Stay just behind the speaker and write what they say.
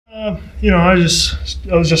I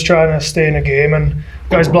was just trying to stay in the game, and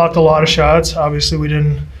guys blocked a lot of shots. Obviously, we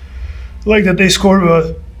didn't like that they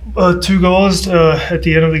scored 2 goals at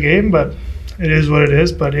the end of the game, but it is what it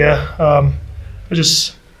is. But yeah,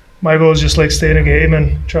 my goal is just like stay in the game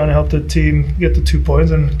and trying to help the team get the 2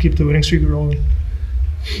 points and keep the winning streak rolling.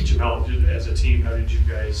 Gemel, as a team, how did you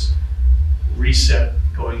guys reset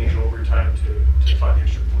going into overtime to find the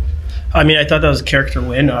extra point? I mean, I thought that was a character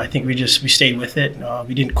win. I think we stayed with it.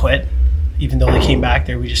 We didn't quit. Even though they came back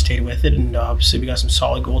there, we just stayed with it. And obviously we got some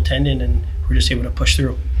solid goaltending, and we're just able to push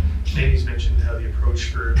through. Danny's mentioned how the approach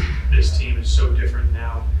for this team is so different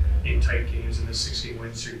now in tight games in this 16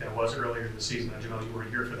 win streak than it was earlier in the season. Now, Gemel, you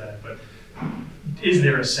weren't here for that, but is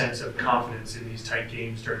there a sense of confidence in these tight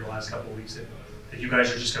games during the last couple of weeks that you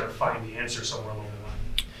guys are just going to find the answer somewhere along the line?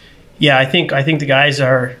 Yeah, I think the guys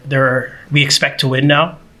we expect to win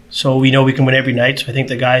now. So we know we can win every night. So I think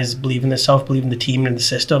the guys believe in themselves, believe in the team and the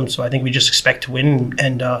system. So I think we just expect to win,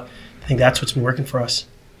 and I think that's what's been working for us.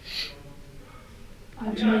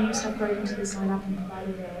 Gemel, you stepped right into this lineup and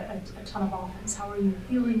provided a ton of offense. How are you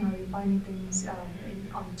feeling? How are you finding things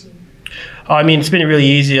on the team? I mean, it's been really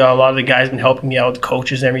easy. A lot of the guys have been helping me out, the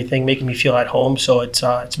coaches and everything, making me feel at home. So it's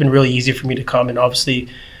been really easy for me to come, and obviously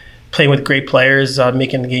playing with great players,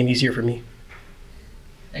 making the game easier for me.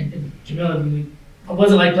 And Gemel, what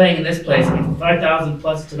was it like playing in this place? I mean, 5,000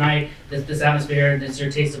 plus tonight, this atmosphere, and this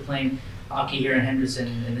your taste of playing hockey here in Henderson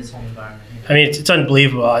in this home environment. I mean, it's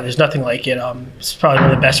unbelievable. There's nothing like it. It's probably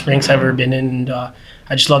one of the best rinks I've ever been in, and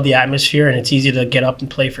I just love the atmosphere, and it's easy to get up and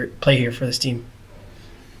play here for this team.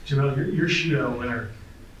 Gemel, your shootout winner,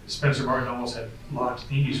 Spencer Martin, almost had locked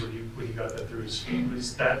knees when you got that through his feet.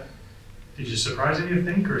 Did you surprise any, you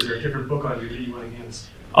think, or is there a different book on you that you went against?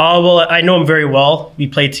 Well, I know him very well. We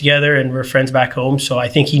played together, and we're friends back home. So I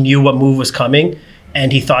think he knew what move was coming,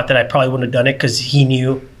 and he thought that I probably wouldn't have done it because he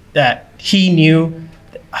knew. I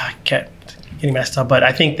can't getting messed up, but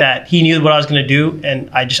I think that he knew what I was going to do, and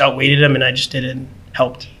I just outweighted him, and I just did it and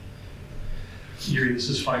helped. Jiri, this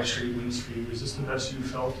is 5 straight wins for you. Is this the best you've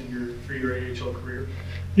felt in your AHL career?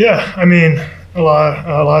 Yeah, I mean, a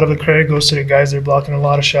lot of the credit goes to the guys. They're blocking a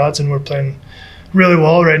lot of shots, and we're playing really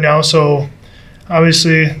well right now. So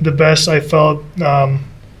obviously the best I felt, the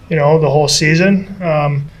whole season.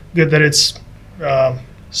 Good that it's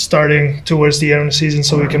starting towards the end of the season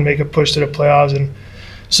so we can make a push to the playoffs and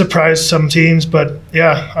surprise some teams. But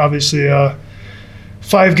yeah, obviously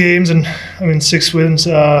 5 games and 6 wins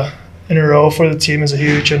in a row for the team is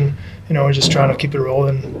huge, and we're just trying to keep it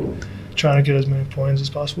rolling, trying to get as many points as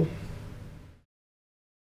possible.